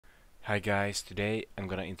Hi guys, today I'm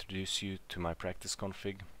gonna introduce you to my practice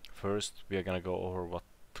config. First, we are gonna go over what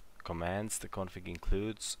commands the config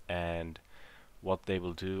includes and what they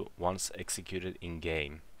will do once executed in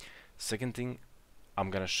game. Second thing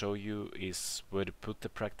I'm gonna show you is where to put the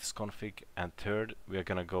practice config, and third, we are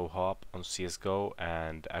gonna go hop on CSGO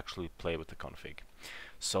and actually play with the config.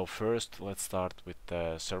 So first, let's start with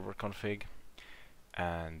the server config,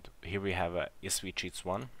 and here we have a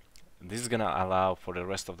svcheats1. This is gonna allow for the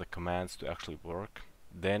rest of the commands to actually work.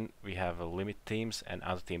 Then we have a limit teams and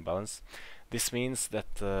auto team balance. This means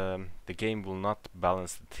that the game will not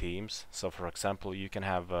balance the teams. So for example, you can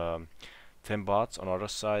have 10 bots on other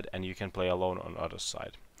side and you can play alone on other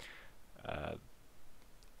side.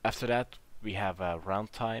 After that we have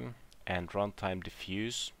runtime and runtime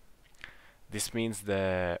diffuse. This means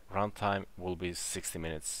the runtime will be 60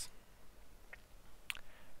 minutes.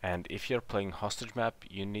 And if you're playing hostage map,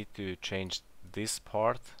 you need to change this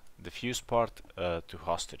part, the fuse part, to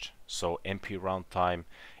hostage. So MP runtime,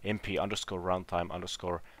 MP underscore runtime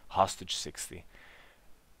underscore hostage 60.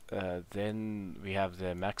 Then we have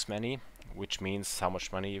the max money, which means how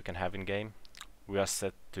much money you can have in game. We are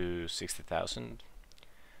set to 60,000.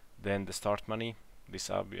 Then the start money. This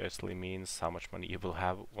obviously means how much money you will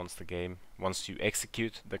have once you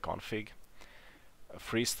execute the config.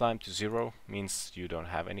 Freeze time to 0 means you don't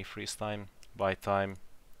have any freeze time. Buy time,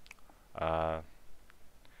 I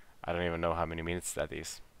don't even know how many minutes that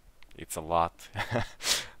is. It's a lot.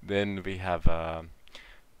 Then we have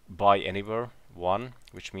buy anywhere 1,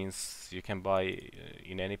 which means you can buy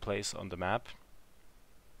in any place on the map,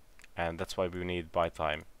 and that's why we need buy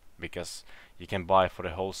time, because you can buy for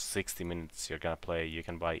the whole 60 minutes you're gonna play. You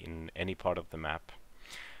can buy in any part of the map.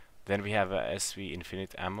 Then we have SV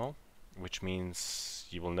infinite ammo, which means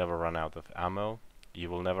you will never run out of ammo. You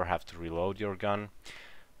will never have to reload your gun.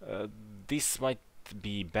 This might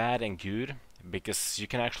be bad and good, because you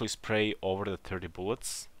can actually spray over the 30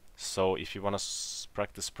 bullets. So if you want to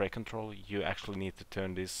practice spray control, you actually need to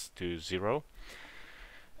turn this to 0.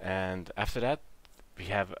 And after that we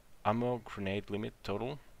have ammo grenade limit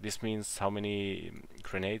total. This means how many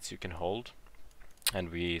grenades you can hold,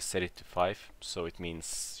 and we set it to 5, so it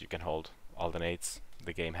means you can hold all the nades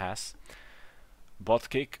the game has. Bot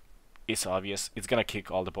kick is obvious. It's gonna kick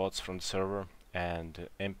all the bots from the server, and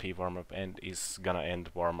MP warm-up end is gonna end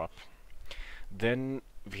warm-up. Then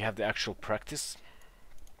we have the actual practice,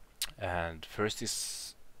 and first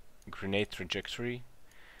is grenade trajectory.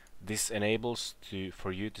 This enables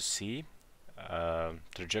for you to see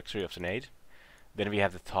trajectory of the nade. Then we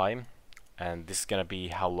have the time, and this is gonna be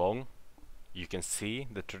how long you can see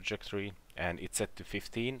the trajectory, and it's set to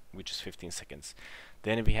 15, which is 15 seconds.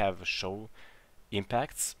 Then we have show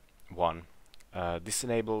impacts 1. This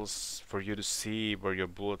enables for you to see where your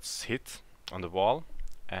bullets hit on the wall,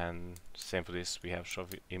 and same for this, we have show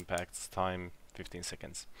impacts time 15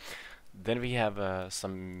 seconds. Then we have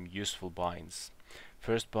some useful binds.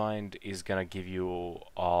 First bind is gonna give you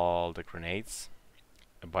all the grenades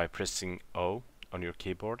by pressing O on your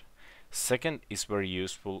keyboard. Second is very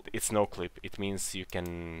useful. It's noclip. It means you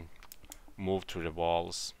can move through the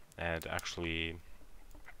walls and actually,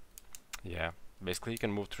 yeah, basically you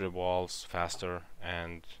can move through the walls faster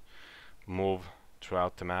and move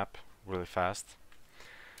throughout the map really fast.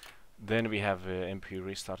 Then we have MP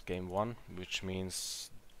restart game 1, which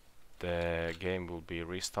means the game will be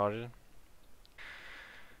restarted.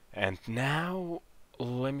 And now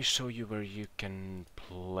let me show you where you can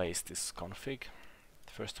place this config.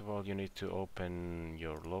 First of all, you need to open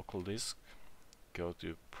your local disk, go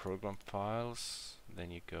to program files,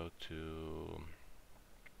 then you go to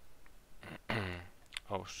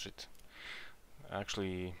oh shit,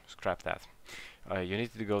 actually scrap that. You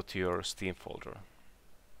need to go to your Steam folder,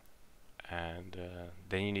 and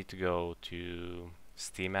then you need to go to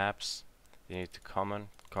Steam apps, then you need to common,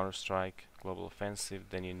 Counter-Strike, Global Offensive,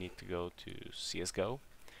 then you need to go to CSGO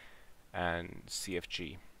and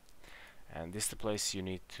CFG. And this is the place you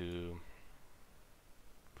need to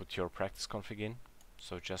put your practice config in,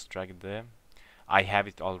 so just drag it there. I have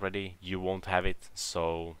it already, you won't have it,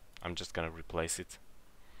 so I'm just gonna replace it.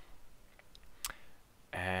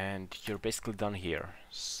 And you're basically done here.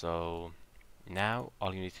 So now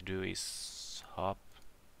all you need to do is hop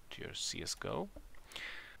to your CSGO.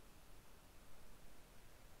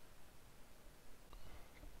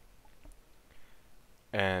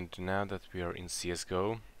 And now that we are in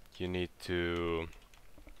CSGO, you need to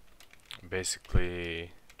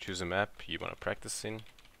basically choose a map you want to practice in.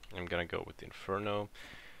 I'm gonna go with Inferno.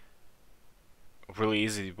 A really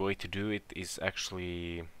easy way to do it is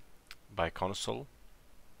actually by console.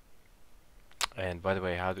 And by the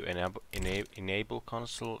way, how to enable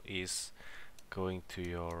console is going to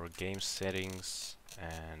your game settings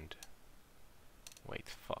and wait,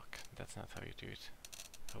 fuck, that's not how you do it.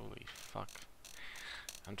 Holy fuck.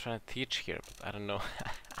 I'm trying to teach here, but I don't know.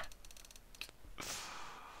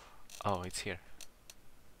 Oh, it's here.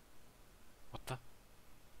 What the?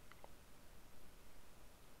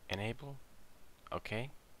 Enable?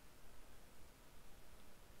 Okay.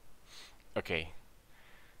 Okay.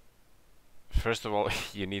 First of all,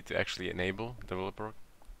 you need to actually enable develop.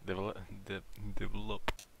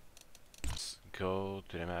 Let's go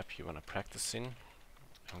to the map you want to practice in.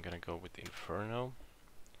 I'm gonna go with Inferno.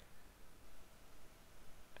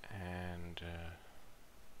 And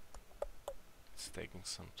it's taking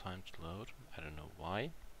some time to load. I don't know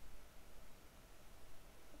why.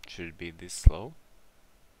 Should it be this slow?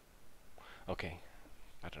 Okay,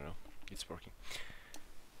 I don't know. It's working.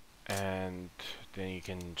 And then you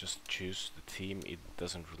can just choose the team. It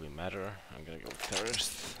doesn't really matter. I'm gonna go with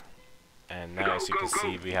terrorist. And now, as you can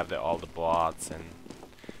see, we have all the bots and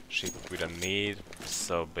shit we don't need.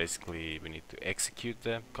 So basically, we need to execute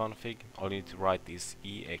the config. All you need to write is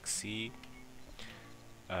exe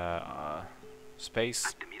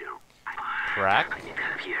space crack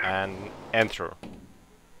and enter.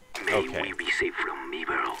 Okay.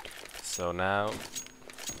 So now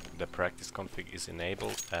the practice config is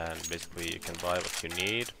enabled, and basically you can buy what you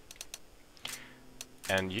need,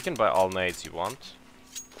 and you can buy all nades you want,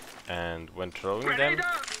 and when throwing them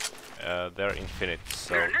they're infinite,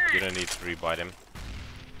 so you don't need to rebuy them.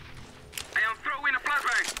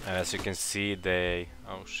 And as you can see, they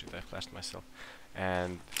oh shit, I flashed myself.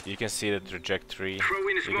 And you can see the trajectory,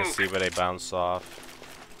 you can see where they bounce off,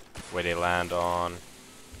 where they land on.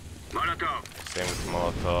 Same with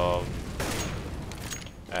Molotov.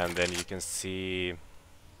 And then you can see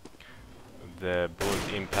the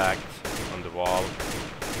bullet impact on the wall.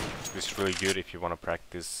 It's really good if you want to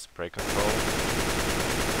practice spray control.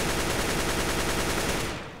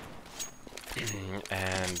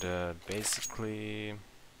 And basically,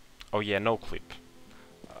 oh yeah, noclip.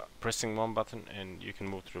 Pressing one button and you can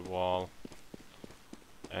move through the wall,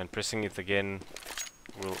 and pressing it again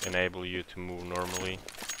will enable you to move normally.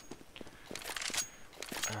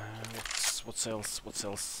 What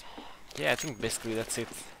else? Yeah, I think basically that's it.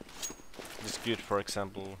 It's good, for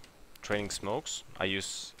example, training smokes. I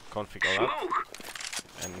use config a lot,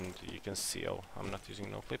 and you can see, oh, I'm not using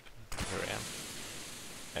noclip. Here I am.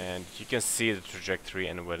 And you can see the trajectory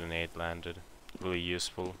and where the nade landed. Really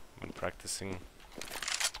useful when practicing.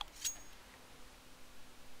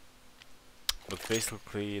 But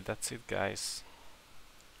basically that's it, guys.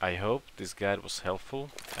 I hope this guide was helpful,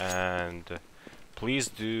 and please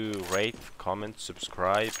do rate, comment,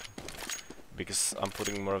 subscribe, because I'm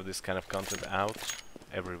putting more of this kind of content out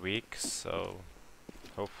every week, so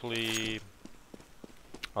hopefully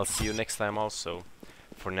I'll see you next time also.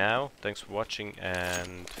 For now, thanks for watching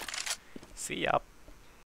and see ya!